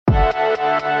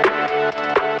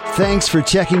Thanks for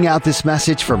checking out this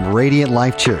message from Radiant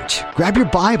Life Church. Grab your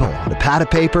Bible and a pad of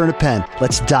paper and a pen.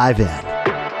 Let's dive in.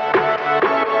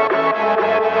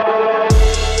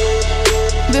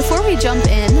 Before we jump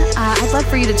in, I'd love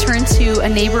for you to turn to a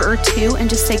neighbor or two and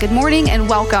just say good morning and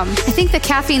welcome. I think the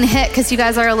caffeine hit because you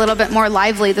guys are a little bit more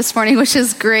lively this morning, which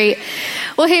is great.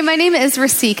 Well, hey, my name is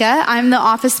Rasika. I'm the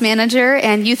office manager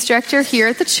and youth director here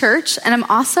at the church, and I'm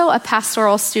also a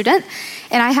pastoral student.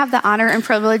 And I have the honor and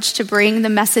privilege to bring the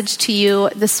message to you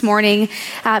this morning.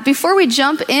 Before we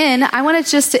jump in, I wanted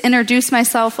just to introduce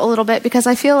myself a little bit because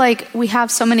I feel like we have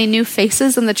so many new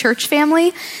faces in the church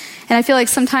family. And I feel like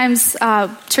sometimes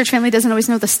church family doesn't always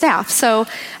know the staff. So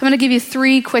I'm going to give you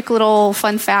 3 quick little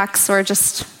fun facts or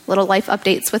just little life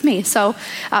updates with me. So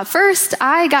first,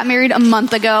 I got married a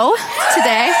month ago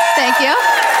today. Thank you.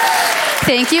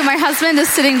 Thank you. My husband is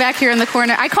sitting back here in the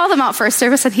corner. I called him out for a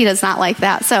service and he does not like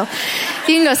that. So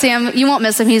you can go see him. You won't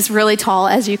miss him. He's really tall,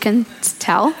 as you can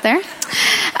tell there.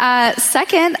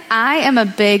 Second, I am a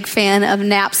big fan of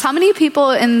naps. How many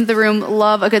people in the room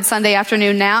love a good Sunday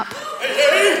afternoon nap?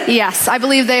 Yes, I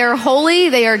believe they are holy,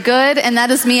 they are good, and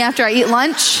that is me after I eat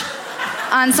lunch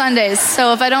on Sundays.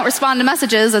 So if I don't respond to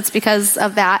messages, it's because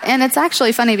of that. And it's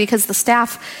actually funny because the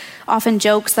staff often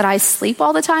jokes that I sleep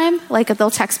all the time. Like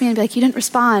they'll text me and be like, "You didn't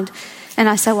respond." And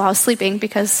I said, "Well, I was sleeping,"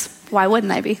 because why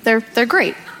wouldn't I be? They're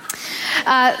great.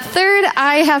 Third,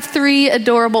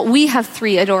 we have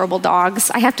 3 adorable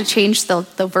dogs. I have to change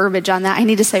the verbiage on that. I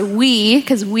need to say we,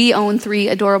 because we own 3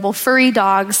 adorable furry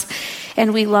dogs,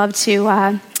 and we love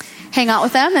to hang out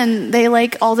with them, and they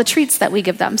like all the treats that we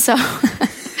give them. So,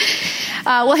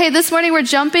 well, hey, this morning we're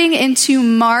jumping into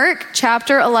Mark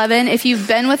chapter 11. If you've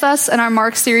been with us in our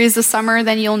Mark series this summer,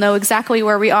 then you'll know exactly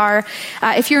where we are.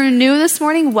 If you're new this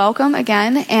morning, welcome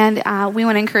again. And we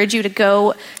want to encourage you to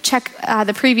go check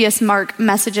the previous Mark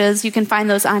messages. You can find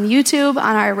those on YouTube,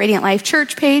 on our Radiant Life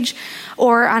Church page,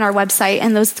 or on our website.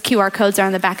 And those QR codes are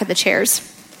on the back of the chairs.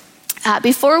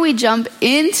 Before we jump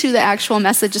into the actual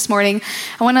message this morning,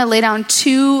 I want to lay down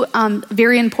 2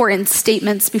 very important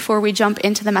statements before we jump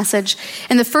into the message.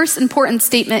 And the first important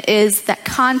statement is that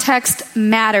context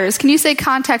matters. Can you say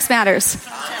context matters?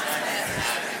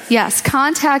 Yes,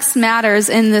 context matters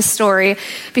in this story,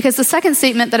 because the second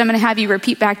statement that I'm going to have you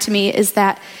repeat back to me is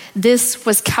that this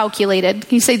was calculated.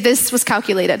 Can you say this was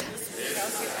calculated?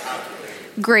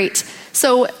 Great.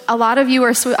 So a lot of you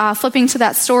are flipping to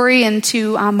that story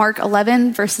into Mark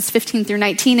 11, verses 15 through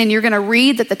 19, and you're going to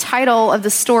read that the title of the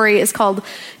story is called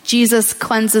Jesus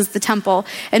Cleanses the Temple.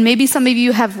 And maybe some of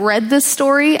you have read this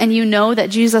story and you know that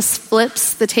Jesus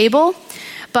flips the table.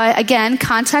 But again,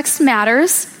 context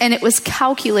matters, and it was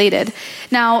calculated.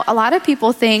 Now, a lot of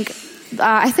people think,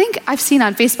 I think I've seen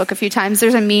on Facebook a few times,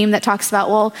 there's a meme that talks about,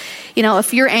 well, you know,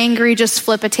 if you're angry, just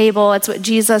flip a table. That's what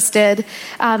Jesus did.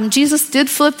 Jesus did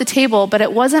flip the table, but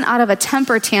it wasn't out of a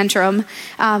temper tantrum.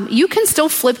 You can still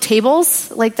flip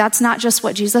tables. Like, that's not just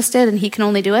what Jesus did, and he can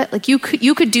only do it. Like, you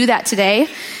could do that today.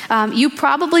 You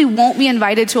probably won't be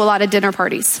invited to a lot of dinner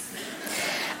parties.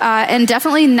 And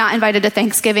definitely not invited to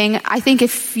Thanksgiving. I think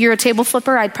if you're a table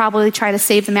flipper, I'd probably try to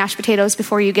save the mashed potatoes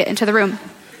before you get into the room.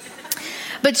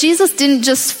 But Jesus didn't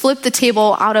just flip the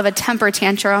table out of a temper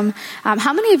tantrum.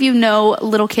 How many of you know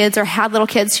little kids or had little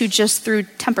kids who just threw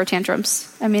temper tantrums?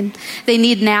 I mean, they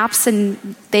need naps,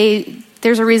 and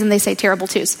there's a reason they say terrible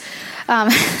twos.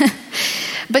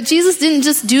 But Jesus didn't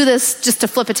just do this just to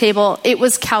flip a table. It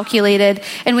was calculated.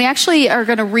 And we actually are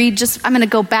going to read I'm going to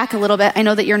go back a little bit. I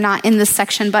know that you're not in this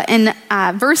section, but in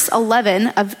verse 11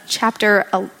 of chapter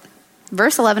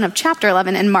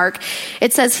 11 in Mark,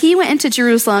 it says, "He went into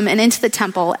Jerusalem and into the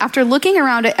temple. After looking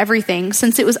around at everything,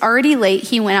 since it was already late,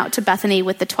 he went out to Bethany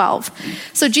with the 12.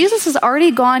 So Jesus has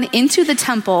already gone into the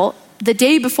temple the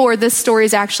day before this story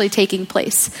is actually taking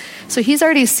place. So he's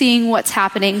already seeing what's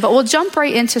happening. But we'll jump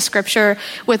right into scripture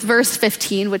with verse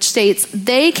 15, which states,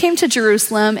 "They came to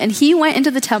Jerusalem, and he went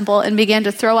into the temple and began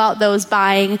to throw out those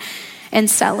buying and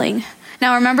selling."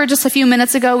 Now, remember just a few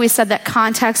minutes ago, we said that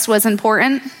context was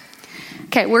important.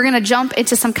 Okay, we're going to jump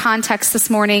into some context this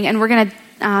morning, and we're going to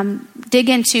dig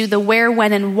into the where,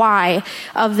 when, and why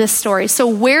of this story. So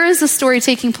where is the story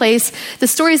taking place? The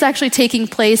story is actually taking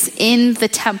place in the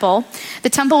temple. The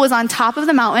temple was on top of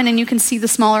the mountain, and you can see the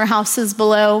smaller houses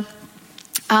below.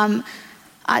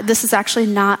 This is actually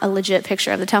not a legit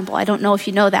picture of the temple. I don't know if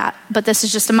you know that, but this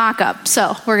is just a mock-up.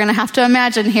 So we're going to have to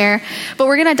imagine here. But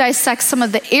we're going to dissect some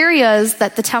of the areas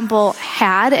that the temple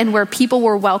had and where people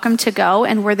were welcome to go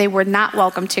and where they were not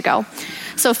welcome to go.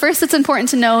 So first, it's important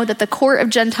to know that the court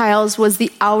of Gentiles was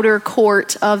the outer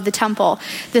court of the temple.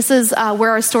 This is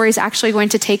where our story is actually going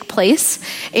to take place.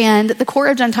 And the court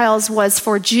of Gentiles was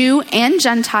for Jew and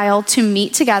Gentile to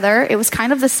meet together. It was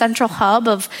kind of the central hub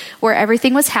of where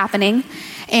everything was happening.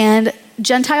 And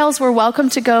Gentiles were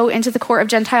welcome to go into the court of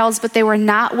Gentiles, but they were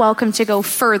not welcome to go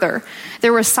further.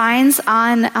 There were signs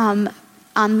on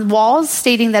walls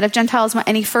stating that if Gentiles went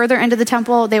any further into the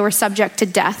temple, they were subject to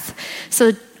death.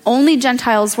 So only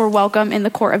Gentiles were welcome in the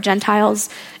court of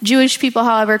Gentiles. Jewish people,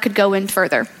 however, could go in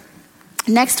further.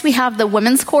 Next, we have the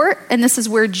women's court, and this is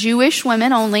where Jewish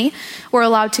women only were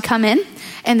allowed to come in,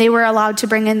 and they were allowed to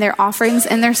bring in their offerings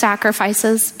and their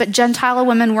sacrifices, but Gentile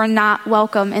women were not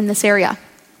welcome in this area.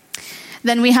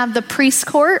 Then we have the priest's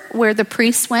court, where the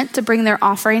priests went to bring their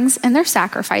offerings and their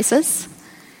sacrifices.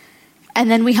 And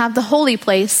then we have the holy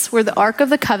place, where the Ark of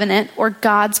the Covenant, or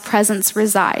God's presence,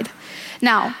 reside.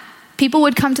 Now, people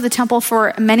would come to the temple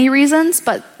for many reasons,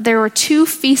 but there were 2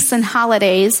 feasts and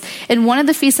holidays. And one of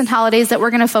the feasts and holidays that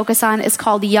we're going to focus on is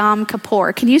called Yom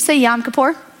Kippur. Can you say Yom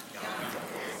Kippur?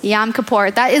 Yom Kippur.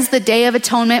 That is the Day of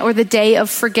Atonement, or the Day of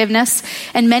Forgiveness.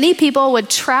 And many people would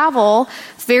travel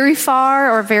very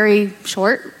far or very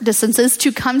short distances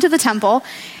to come to the temple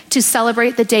to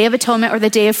celebrate the Day of Atonement, or the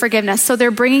Day of Forgiveness. So they're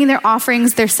bringing their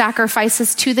offerings, their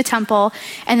sacrifices to the temple,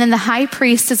 and then the high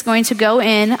priest is going to go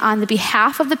in on the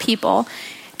behalf of the people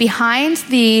behind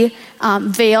the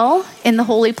veil in the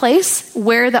holy place,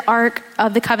 where the Ark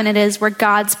of the Covenant is, where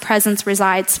God's presence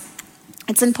resides.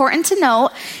 It's important to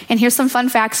note, and here's some fun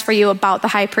facts for you about the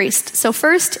high priest. So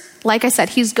first, like I said,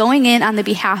 he's going in on the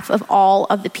behalf of all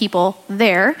of the people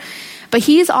there, but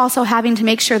he's also having to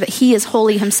make sure that he is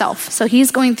holy himself. So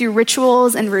he's going through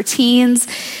rituals and routines,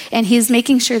 and he's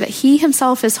making sure that he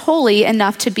himself is holy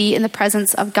enough to be in the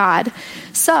presence of God.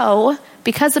 So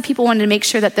because the people wanted to make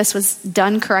sure that this was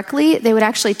done correctly, they would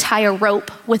actually tie a rope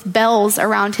with bells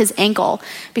around his ankle,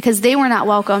 because they were not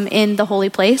welcome in the holy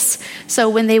place. So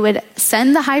when they would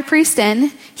send the high priest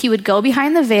in, he would go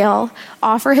behind the veil,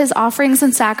 offer his offerings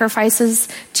and sacrifices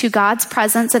to God's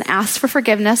presence, and ask for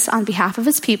forgiveness on behalf of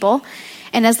his people.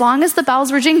 And as long as the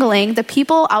bells were jingling, the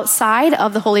people outside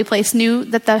of the holy place knew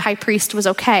that the high priest was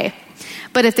okay.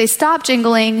 But if they stopped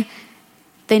jingling,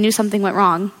 they knew something went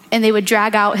wrong, and they would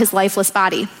drag out his lifeless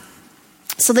body.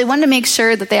 So they wanted to make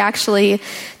sure that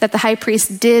that the high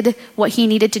priest did what he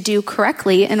needed to do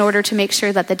correctly in order to make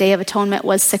sure that the Day of Atonement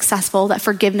was successful, that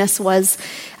forgiveness was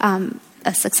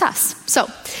a success. So,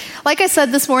 like I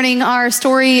said this morning, our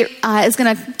story is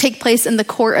going to take place in the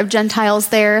court of Gentiles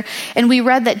there. And we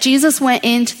read that Jesus went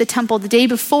into the temple the day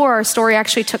before our story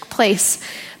actually took place.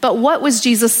 But what was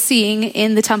Jesus seeing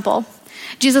in the temple?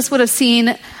 Jesus would have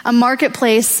seen a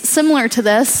marketplace similar to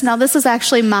this. Now, this is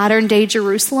actually modern day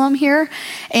Jerusalem here.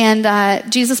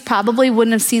 And Jesus probably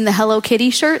wouldn't have seen the Hello Kitty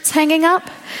shirts hanging up.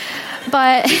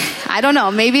 But I don't know,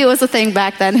 maybe it was a thing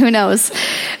back then, who knows.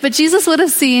 But Jesus would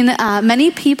have seen many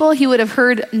people. He would have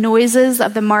heard noises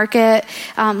of the market,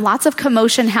 lots of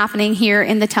commotion happening here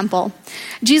in the temple.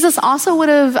 Jesus also would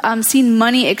have seen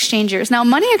money exchangers. Now,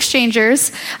 money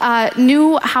exchangers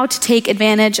knew how to take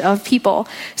advantage of people.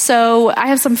 So I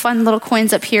have some fun little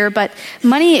coins up here, but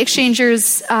money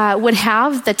exchangers would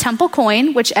have the temple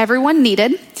coin, which everyone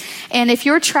needed. And if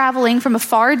you're traveling from a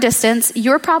far distance,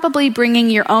 you're probably bringing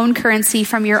your own currency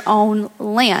from your own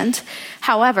land.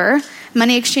 However,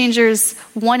 money exchangers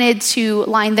wanted to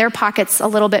line their pockets a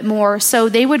little bit more, so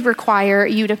they would require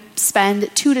you to spend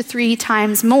 2 to 3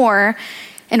 times more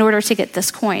in order to get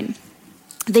this coin.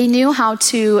 They knew how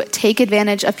to take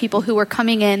advantage of people who were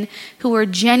coming in, who were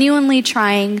genuinely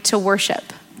trying to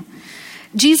worship.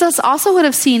 Jesus also would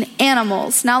have seen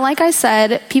animals. Now, like I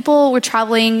said, people were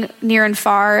traveling near and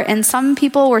far, and some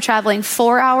people were traveling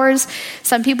 4 hours.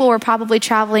 Some people were probably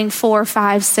traveling 4,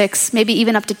 5, 6, maybe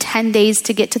even up to 10 days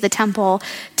to get to the temple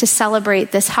to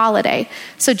celebrate this holiday.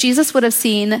 So Jesus would have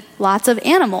seen lots of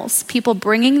animals, people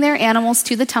bringing their animals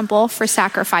to the temple for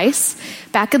sacrifice.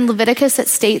 Back in Leviticus, it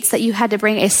states that you had to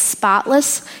bring a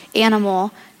spotless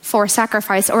animal for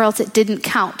sacrifice, or else it didn't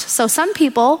count. So some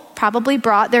people probably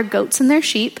brought their goats and their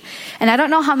sheep. And I don't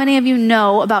know how many of you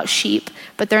know about sheep,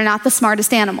 but they're not the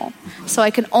smartest animal. So I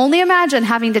can only imagine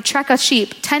having to trek a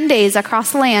sheep 10 days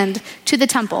across the land to the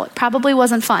temple. It probably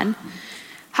wasn't fun.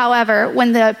 However,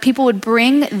 when the people would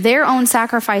bring their own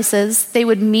sacrifices, they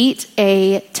would meet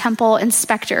a temple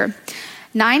inspector.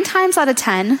 9 times out of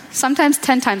 10, sometimes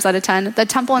 10 times out of 10, the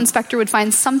temple inspector would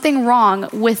find something wrong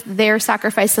with their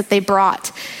sacrifice that they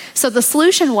brought. So the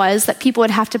solution was that people would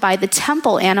have to buy the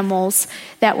temple animals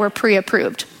that were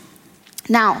pre-approved.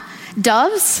 Now,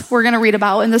 doves, we're going to read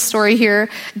about in this story here,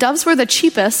 doves were the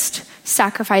cheapest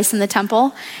sacrifice in the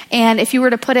temple. And if you were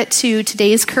to put it to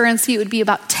today's currency, it would be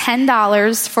about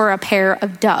 $10 for a pair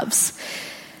of doves.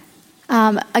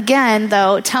 Again,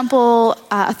 though, temple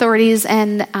authorities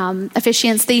and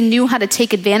officiants, they knew how to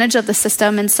take advantage of the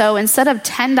system. And so instead of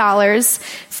 $10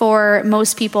 for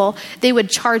most people, they would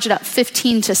charge it up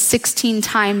 15 to 16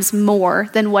 times more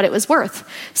than what it was worth.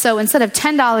 So instead of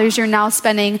 $10, you're now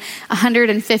spending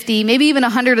 $150, maybe even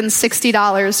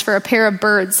 $160 for a pair of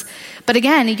birds. But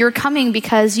again, you're coming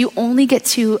because you only get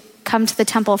to come to the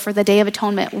temple for the Day of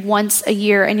Atonement once a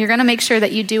year, and you're going to make sure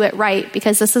that you do it right,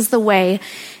 because this is the way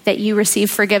that you receive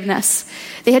forgiveness.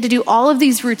 They had to do all of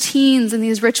these routines and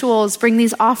these rituals, bring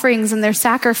these offerings and their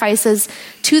sacrifices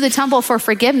to the temple for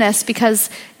forgiveness, because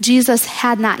Jesus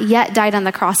had not yet died on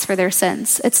the cross for their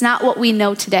sins. It's not what we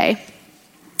know today.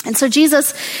 And so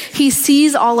Jesus, he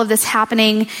sees all of this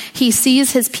happening. He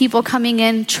sees his people coming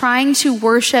in, trying to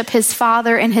worship his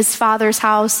Father in his Father's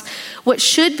house. What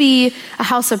should be a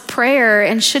house of prayer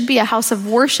and should be a house of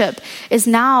worship is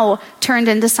now turned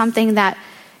into something that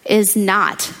is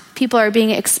not. People are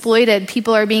being exploited.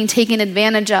 People are being taken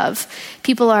advantage of.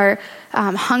 People are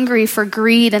hungry for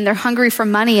greed, and they're hungry for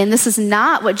money. And this is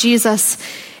not what Jesus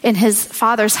in his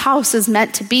Father's house is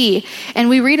meant to be. And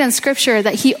we read in Scripture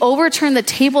that he overturned the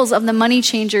tables of the money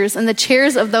changers and the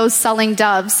chairs of those selling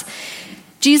doves.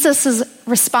 Jesus'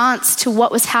 response to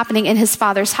what was happening in his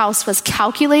Father's house was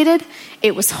calculated.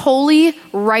 It was holy,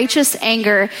 righteous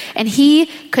anger, and he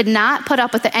could not put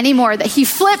up with it anymore, that he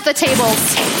flipped the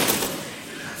tables.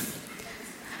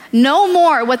 No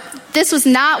more. This was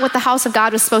not what the house of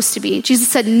God was supposed to be. Jesus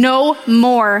said, no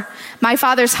more. My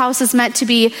Father's house is meant to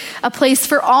be a place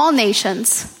for all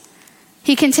nations.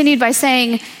 He continued by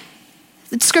saying,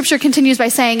 Scripture continues by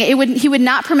saying, he would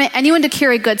not permit anyone to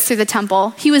carry goods through the temple.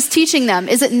 He was teaching them,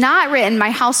 is it not written,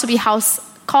 my house will be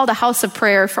called a house of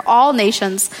prayer for all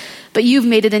nations, but you've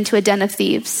made it into a den of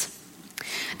thieves.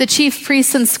 The chief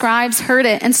priests and scribes heard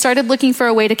it and started looking for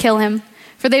a way to kill him,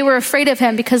 for they were afraid of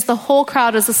him because the whole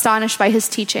crowd was astonished by his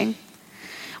teaching.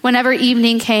 Whenever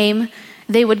evening came,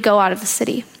 they would go out of the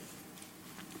city.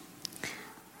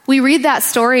 We read that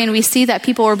story and we see that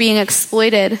people were being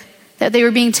exploited, that they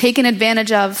were being taken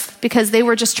advantage of because they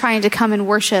were just trying to come and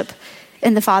worship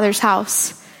in the Father's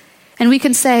house. And we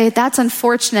can say, that's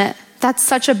unfortunate. That's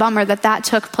such a bummer that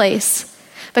took place.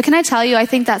 But can I tell you, I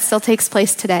think that still takes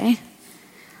place today.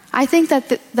 I think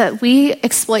that we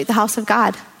exploit the house of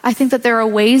God. I think that there are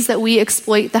ways that we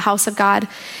exploit the house of God.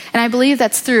 And I believe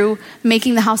that's through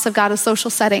making the house of God a social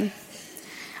setting.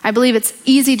 I believe it's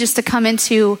easy just to come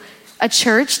into a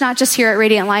church, not just here at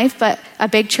Radiant Life, but a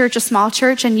big church, a small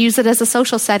church, and use it as a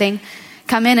social setting.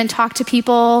 Come in and talk to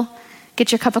people,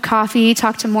 get your cup of coffee,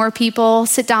 talk to more people,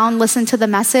 sit down, listen to the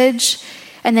message,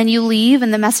 and then you leave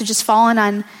and the message has fallen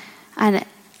on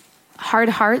hard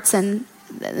hearts, and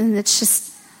it's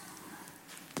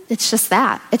just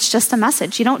that. It's just a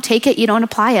message. You don't take it, you don't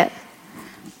apply it.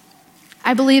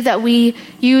 I believe that we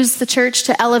use the church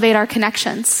to elevate our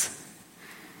connections.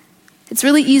 It's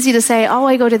really easy to say, oh,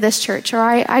 I go to this church, or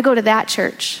I go to that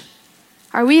church.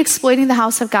 Are we exploiting the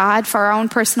house of God for our own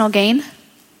personal gain?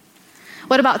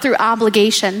 What about through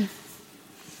obligation?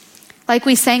 Like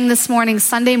we sang this morning,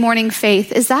 Sunday morning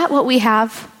faith. Is that what we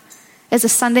have as a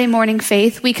Sunday morning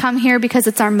faith? We come here because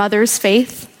it's our mother's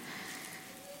faith,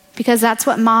 because that's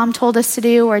what mom told us to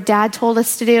do or dad told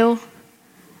us to do.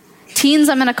 Teens,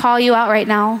 I'm going to call you out right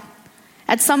now.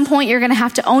 At some point, you're going to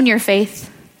have to own your faith,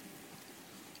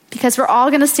 because we're all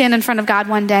going to stand in front of God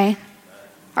one day.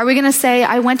 Are we going to say,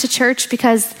 I went to church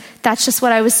because that's just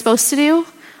what I was supposed to do?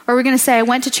 Or are we going to say, I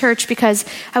went to church because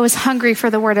I was hungry for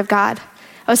the Word of God?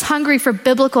 I was hungry for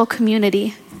biblical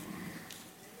community.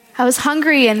 I was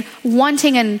hungry and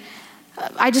wanting, and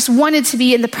I just wanted to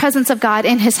be in the presence of God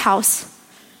in his house.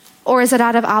 Or is it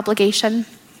out of obligation?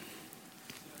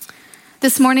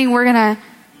 This morning, we're going to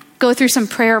go through some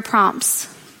prayer prompts.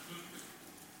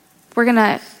 We're going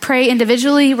to pray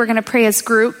individually. We're going to pray as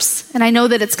groups. And I know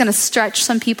that it's going to stretch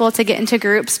some people to get into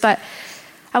groups, but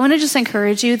I want to just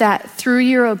encourage you that through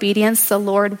your obedience, the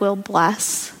Lord will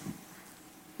bless.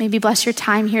 Maybe bless your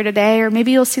time here today, or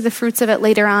maybe you'll see the fruits of it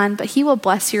later on, but he will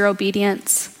bless your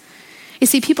obedience. You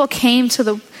see, people came to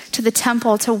the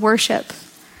temple to worship.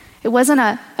 It wasn't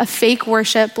a fake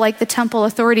worship like the temple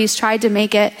authorities tried to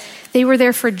make it. They were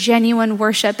there for genuine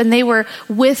worship, and they were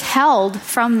withheld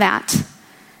from that.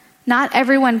 Not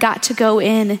everyone got to go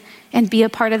in and be a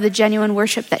part of the genuine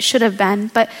worship that should have been,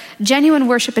 but genuine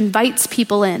worship invites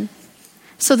people in.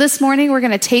 So this morning, we're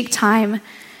going to take time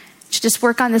to just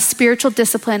work on the spiritual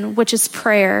discipline, which is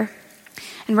prayer.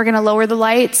 And we're going to lower the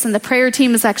lights, and the prayer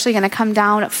team is actually going to come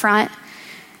down up front.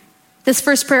 This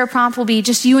first prayer prompt will be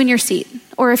just you in your seat.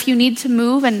 Or if you need to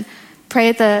move and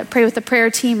pray with the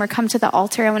prayer team or come to the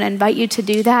altar, I want to invite you to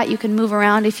do that. You can move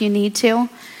around if you need to.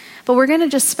 But we're going to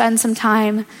just spend some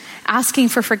time asking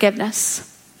for forgiveness.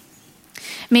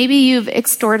 Maybe you've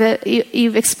exploited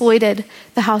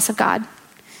the house of God.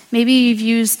 Maybe you've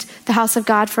used the house of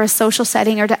God for a social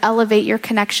setting or to elevate your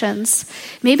connections.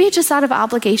 Maybe just out of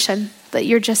obligation that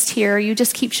you're just here, you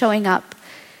just keep showing up.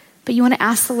 But you want to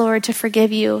ask the Lord to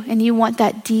forgive you, and you want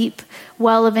that deep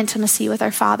well of intimacy with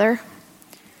our Father.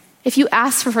 If you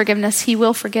ask for forgiveness, he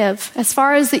will forgive, as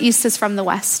far as the east is from the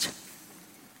west.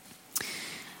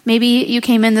 Maybe you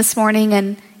came in this morning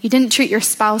and you didn't treat your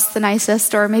spouse the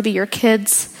nicest, or maybe your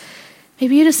kids.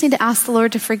 Maybe you just need to ask the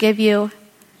Lord to forgive you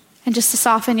and just to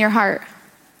soften your heart.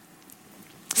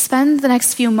 Spend the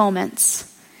next few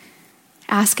moments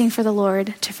asking for the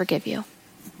Lord to forgive you.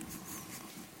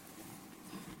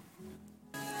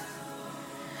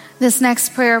 This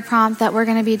next prayer prompt that we're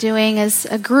going to be doing is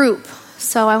a group.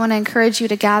 So I want to encourage you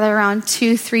to gather around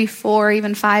 2, 3, 4,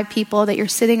 even 5 people that you're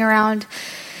sitting around.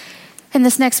 In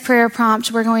this next prayer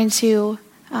prompt, we're going to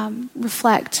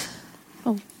reflect.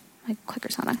 Oh, my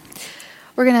clicker's not on.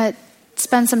 We're going to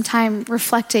spend some time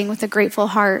reflecting with a grateful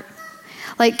heart.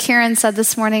 Like Karen said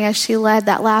this morning as she led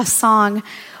that last song,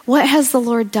 what has the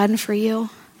Lord done for you?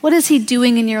 What is he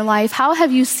doing in your life? How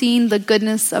have you seen the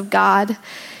goodness of God?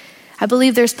 I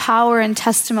believe there's power in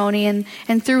testimony, and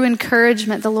through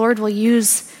encouragement, the Lord will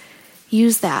use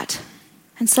that.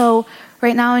 And so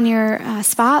right now in your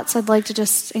spots, I'd like to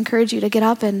just encourage you to get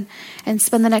up and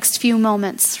spend the next few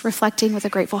moments reflecting with a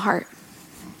grateful heart.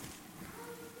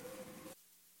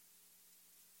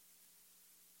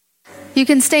 You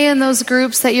can stay in those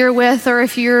groups that you're with, or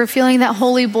if you're feeling that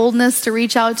holy boldness to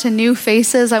reach out to new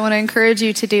faces, I want to encourage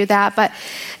you to do that. But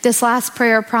this last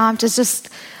prayer prompt is just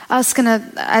us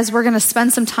as we're going to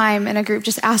spend some time in a group,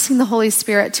 just asking the Holy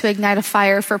Spirit to ignite a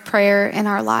fire for prayer in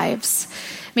our lives.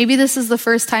 Maybe this is the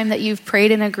first time that you've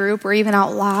prayed in a group or even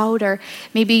out loud, or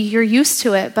maybe you're used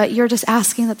to it, but you're just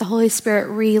asking that the Holy Spirit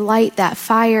relight that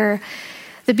fire.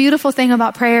 The beautiful thing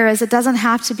about prayer is it doesn't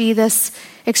have to be this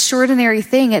extraordinary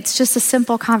thing. It's just a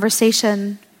simple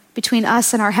conversation between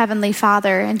us and our Heavenly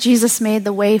Father, and Jesus made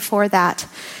the way for that.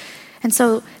 And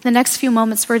so the next few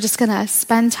moments, we're just going to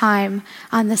spend time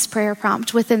on this prayer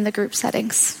prompt within the group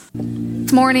settings.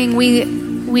 This morning,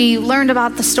 we learned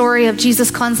about the story of Jesus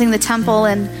cleansing the temple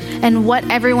and what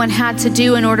everyone had to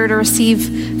do in order to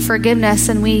receive forgiveness.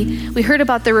 And we heard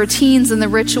about the routines and the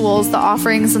rituals, the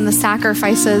offerings and the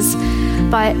sacrifices.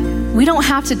 But we don't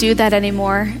have to do that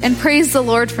anymore. And praise the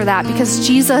Lord for that, because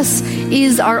Jesus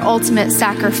is our ultimate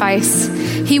sacrifice.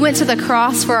 He went to the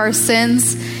cross for our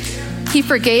sins. He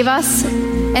forgave us,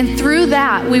 and through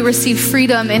that, we receive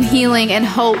freedom and healing and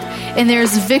hope, and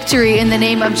there's victory in the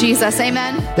name of Jesus.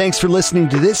 Amen. Thanks for listening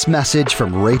to this message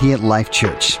from Radiant Life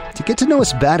Church. To get to know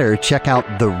us better, check out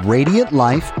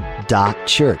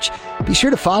theradiantlife.church. Be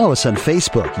sure to follow us on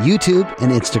Facebook, YouTube,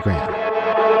 and Instagram.